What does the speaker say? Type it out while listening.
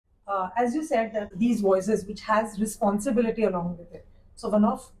as you said, that these voices which has responsibility along with it. So one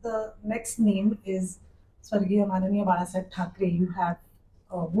of the next name is Swargiya Mananiya Balasaheb Thakre. You have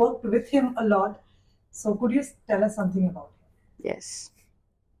worked with him a lot. So could you tell us something about him? Yes.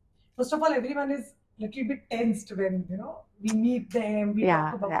 First of all, everyone is a little bit tensed when we meet them, we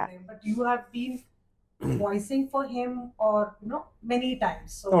talk about them. But you have been voicing for him, or many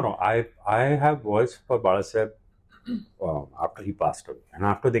times. So no, I have voiced for Balasaheb after he passed away, and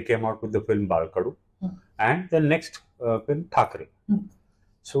after they came out with the film Balkadu, and the next film Thakre.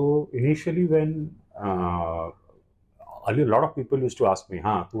 So initially, when a lot of people used to ask me,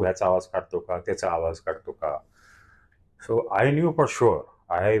 "Tu ह्याचा आवाज काढतो का? त्याचा आवाज काढतो का?" So I knew for sure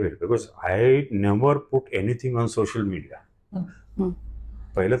I will, because I never put anything on social media.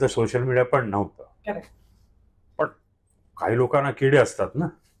 पहिले तर सोशल मीडिया पण नव्हतं. पण काही लोकांना किडे असतात ना,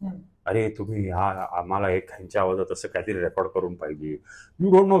 अरे तुम्ही आम्हाला एक ह्यांच्या आवाजात असं काहीतरी रेकॉर्ड करून पाहिजे.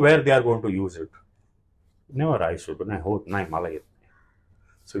 You don't know where they are going to use it. Never I should. नाही होत नाही, मला येत नाही.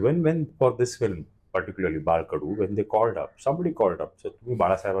 So when for this film particularly Balkadu, when they called up, somebody called up, so तुम्ही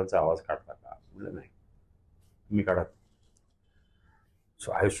बाळासाहेबांचा आवाज काढता का? म्हणलं नाही, मी काढत.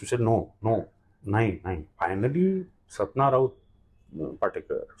 So I used to say no, nahi. Finally, Sapna Raut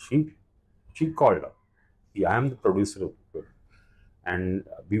Patekar, she called up. I am the producer of the film, and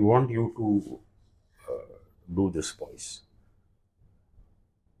we want you to do this voice.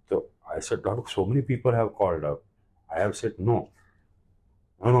 So I said, look, so many people have called up. I have said no,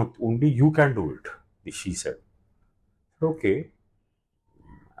 only you can do it. She said, okay,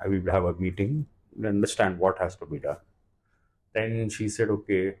 I will have a meeting and understand what has to be done. Then she said,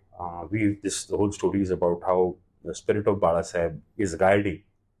 okay, the whole story is about how the spirit of Balasaheb is guiding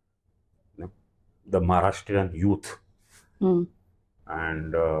the Maharashtrian youth.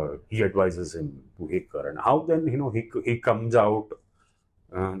 And he advises him to Hekar, and how then he comes out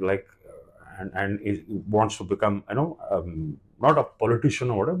and he wants to become not a politician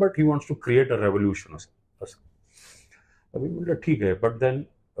or whatever, but he wants to create a revolution. But then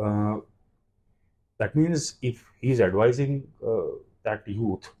that means if he's advising that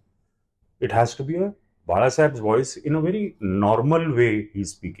youth, it has to be a Balasaheb's voice in a very normal way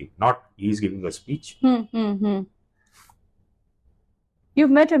he's speaking, not he's giving a speech. You've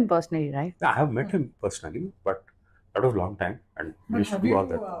met him personally, right? Yeah, I have met him personally, but that was a long time, and we used to do all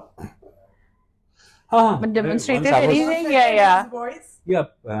that. But demonstrated anything? Yeah. Yeah,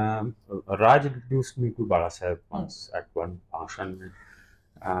 Raj introduced me to Balasaheb once at one function.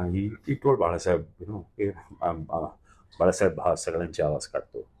 He told Balasaheb, Balasaheb ha सगळ्यांची आवाज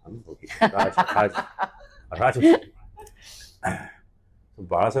काढतो. Raj. So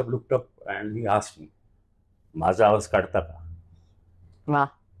Balasaheb looked up and he asked me, माझा आवाज काढता का? वाह.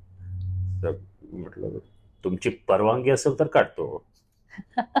 तर म्हटलं, तुमची परवानगी असेल तर काढतो.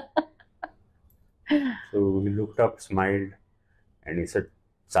 So he looked up, smiled, and he said,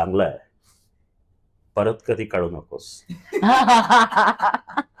 चांगलं आहे, परत कधी काढू नकोस.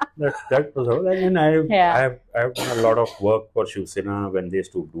 That was all. And I have done a lot of work for Shiv Sena when they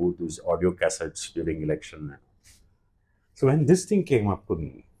used to do these audio cassettes during election. So when this thing came up to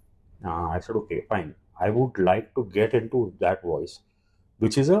me, I said, okay, fine. I would like to get into that voice,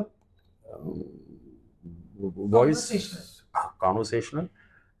 which is a voice conversational.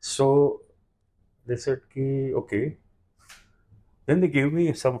 So they said, okay. Then they gave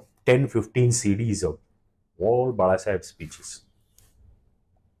me some 10-15 CDs of all Balasaheb speeches.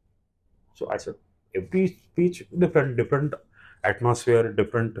 So I said, every speech different atmosphere,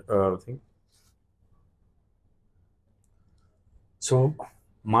 different thing. So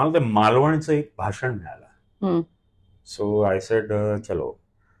मला ते मालवणचं एक भाषण मिळालं. So I said, चलो.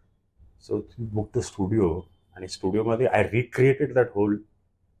 So we booked the studio, and studio मध्ये I recreated that whole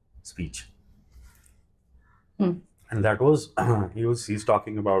speech. And that was he's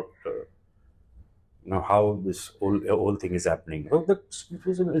talking about how this whole thing is happening.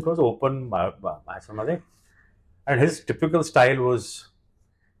 It was open, and his typical style was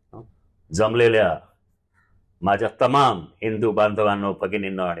जमलेल्या माझ्या तमाम हिंदू बांधवांनो,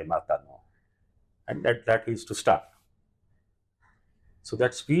 भगिनींनो आणि मातांनो, and that used to start. So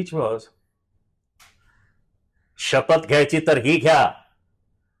that speech was, शपथ घ्यायची तर ही घ्या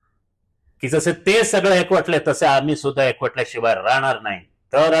की जसे ते सगळे एकवटले तसे आम्ही सुद्धा एकवटल्याशिवाय राहणार नाही.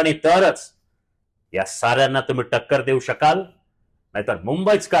 तर आणि तरच या साऱ्यांना तुम्ही टक्कर देऊ शकाल, नाहीतर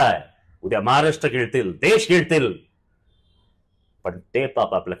मुंबईच काय, उद्या महाराष्ट्र गिळतील, देश गिळतील, पण ते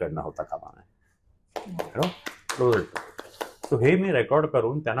पाप आपल्याकडनं होता कामा नये. तो हे मी रेकॉर्ड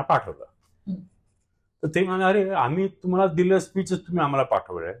करून त्यांना पाठवलं. तर ते म्हणाले, अरे आम्ही तुम्हाला दिलं स्पीच तुम्ही आम्हाला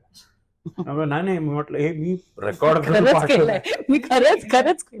पाठवलंय, नाही नाही, मी म्हटलं हे मी रेकॉर्ड खरंच केलंय मी,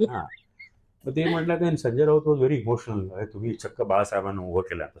 खरंच केलं. हा. तर ते म्हटलं की Sanjay Raut was very emotional, तुम्ही चक्क बाळासाहेबांना उभं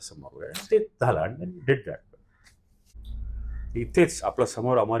केलं आता समोर, ते झालं आणि डिड दॅट. इथेच आपलं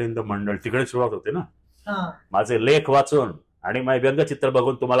समोर अमरिंद मंडळ, तिकडे सुरुवात होते ना, माझे लेख वाचून आणि माझे व्यंगचित्र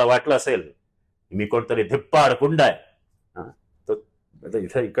बघून तुम्हाला वाटलं असेल मी कोणतरी धिप्पाड कुंड आहे, तर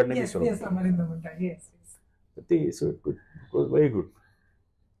इथं इकडनं मी सुरुवात ते व्हेरी गुड.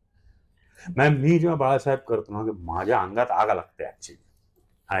 मॅम मी जेव्हा बाळासाहेब करतो ना, माझ्या अंगात आग लागते actually.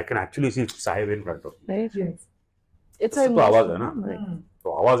 I can actually C Saheb in front of me. तो आवाज आहे ना,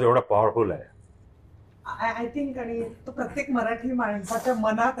 तो आवाज एवढा पॉवरफुल आहे. आय थिंक, आणि तो प्रत्येक मराठी माणसाच्या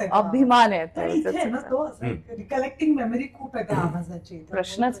मनात आहे, अभिमान आहे तो. रिकलेक्टिंग मेमरी खूप आहे त्या आवाजाची,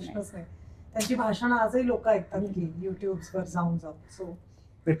 प्रश्नच नाही. त्यांची भाषणं आजही लोक ऐकतात की युट्यूबवर जाऊन. सो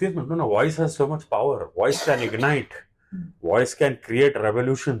तेच म्हणतो ना, voice has so much power. Voice can ignite, voice can create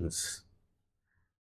रेव्होल्युशन्स.